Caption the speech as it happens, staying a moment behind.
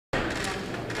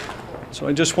So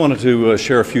I just wanted to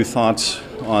share a few thoughts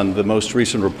on the most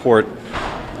recent report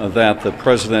that the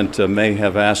President may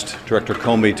have asked Director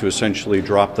Comey to essentially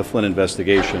drop the Flynn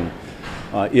investigation.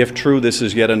 If true, this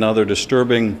is yet another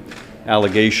disturbing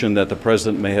allegation that the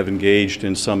President may have engaged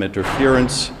in some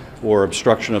interference or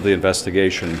obstruction of the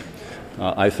investigation.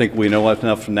 I think we know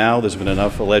enough now, there's been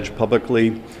enough alleged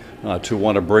publicly to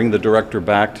want to bring the Director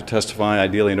back to testify,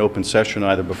 ideally in open session,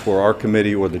 either before our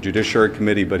committee or the Judiciary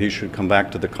Committee, but he should come back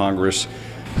to the Congress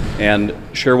and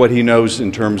share what he knows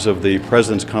in terms of the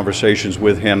President's conversations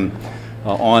with him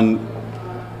on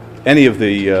any of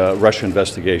the Russia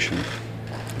investigation.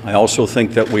 I also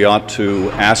think that we ought to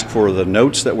ask for the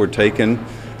notes that were taken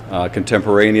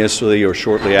contemporaneously or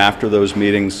shortly after those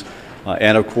meetings.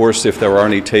 And of course, if there are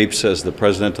any tapes, as the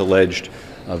President alleged,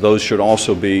 those should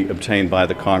also be obtained by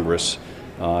the Congress.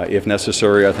 If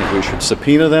necessary, I think we should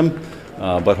subpoena them,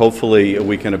 but hopefully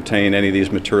we can obtain any of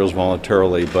these materials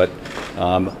voluntarily. But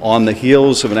on the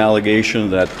heels of an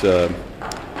allegation that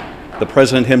the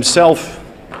President himself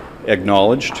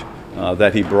acknowledged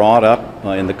that he brought up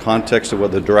in the context of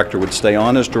whether the Director would stay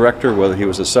on as Director, whether he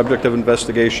was a subject of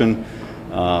investigation,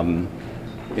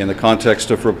 in the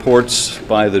context of reports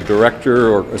by the Director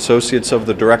or associates of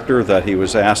the Director that he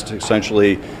was asked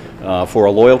essentially for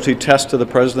a loyalty test to the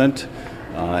President,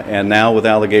 and now with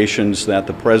allegations that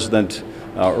the President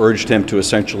urged him to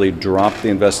essentially drop the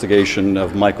investigation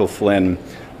of Michael Flynn.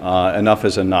 Enough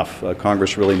is enough.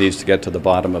 Congress really needs to get to the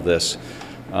bottom of this.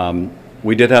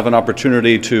 We did have an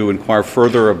opportunity to inquire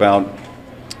further about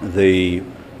the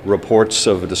reports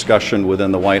of a discussion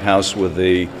within the White House with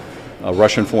the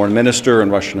Russian foreign minister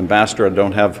and Russian ambassador. I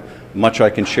don't have much I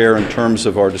can share in terms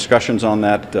of our discussions on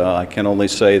that. I can only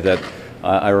say that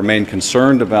I remain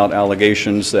concerned about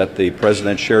allegations that the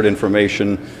President shared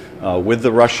information with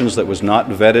the Russians that was not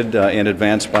vetted in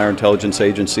advance by our intelligence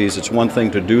agencies. It's one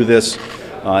thing to do this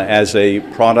as a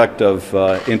product of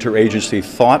interagency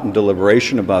thought and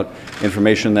deliberation about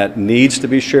information that needs to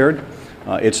be shared.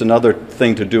 It's another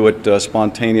thing to do it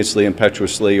spontaneously,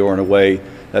 impetuously, or in a way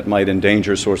that might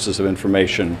endanger sources of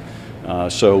information.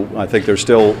 So I think there's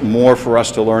still more for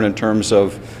us to learn in terms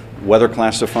of whether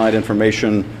classified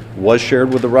information was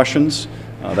shared with the Russians.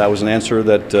 That was an answer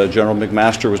that General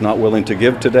McMaster was not willing to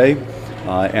give today,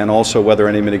 and also whether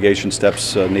any mitigation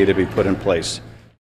steps need to be put in place.